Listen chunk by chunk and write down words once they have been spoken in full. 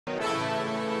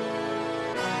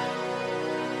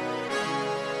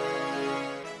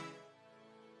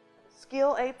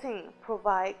Skill 18,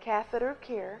 provide catheter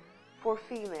care for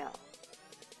female.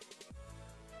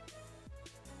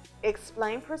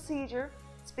 Explain procedure,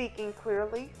 speaking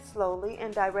clearly, slowly,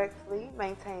 and directly,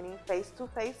 maintaining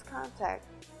face-to-face contact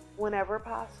whenever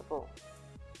possible.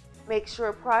 Make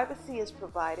sure privacy is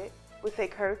provided with a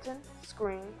curtain,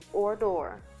 screen, or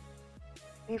door.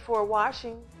 Before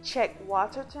washing, check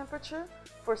water temperature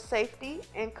for safety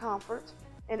and comfort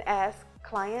and ask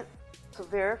clients to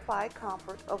verify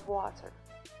comfort of water.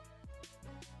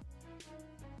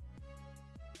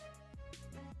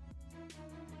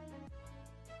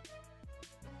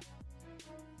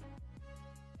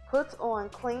 Put on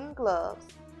clean gloves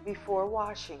before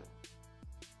washing.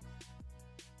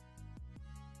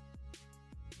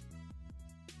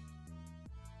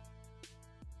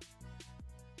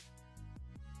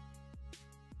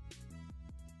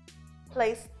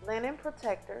 Place linen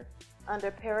protector under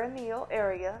perineal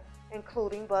area,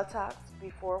 including buttocks,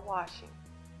 before washing.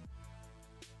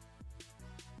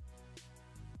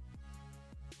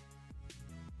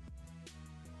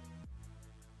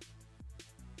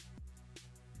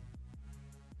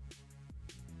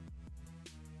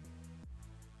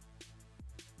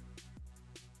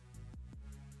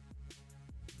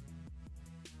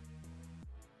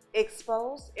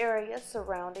 Expose area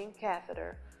surrounding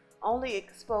catheter, only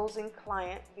exposing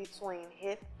client between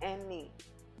hip and knee.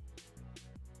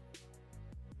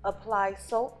 Apply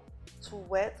soap to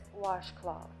wet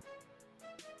washcloth.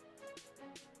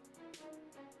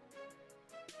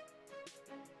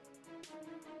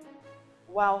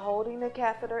 While holding the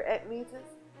catheter at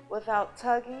meatus without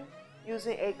tugging,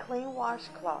 using a clean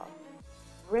washcloth,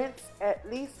 rinse at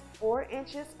least 4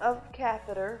 inches of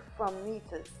catheter from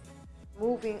meatus,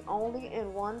 moving only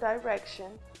in one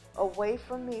direction away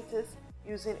from meatus,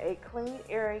 using a clean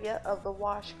area of the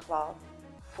washcloth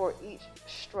for each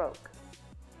stroke.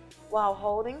 While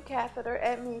holding catheter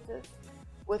at meatus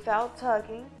without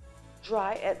tugging,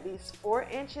 dry at least 4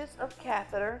 inches of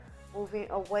catheter, moving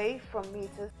away from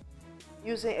meatus,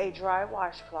 using a dry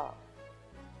washcloth.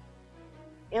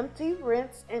 Empty,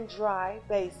 rinse, and dry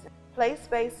basin. Place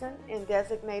basin in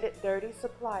designated dirty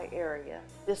supply area.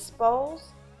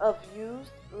 Dispose of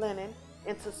used linen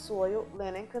into soiled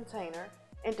linen container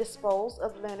and dispose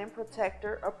of linen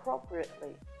protector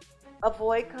appropriately.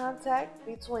 Avoid contact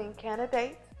between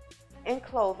candidate and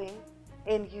clothing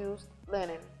and used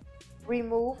linen.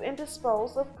 Remove and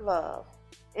dispose of glove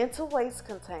into waste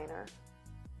container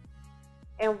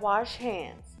and wash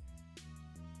hands.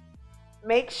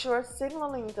 Make sure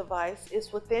signaling device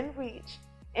is within reach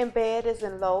and bed is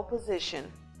in low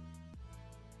position.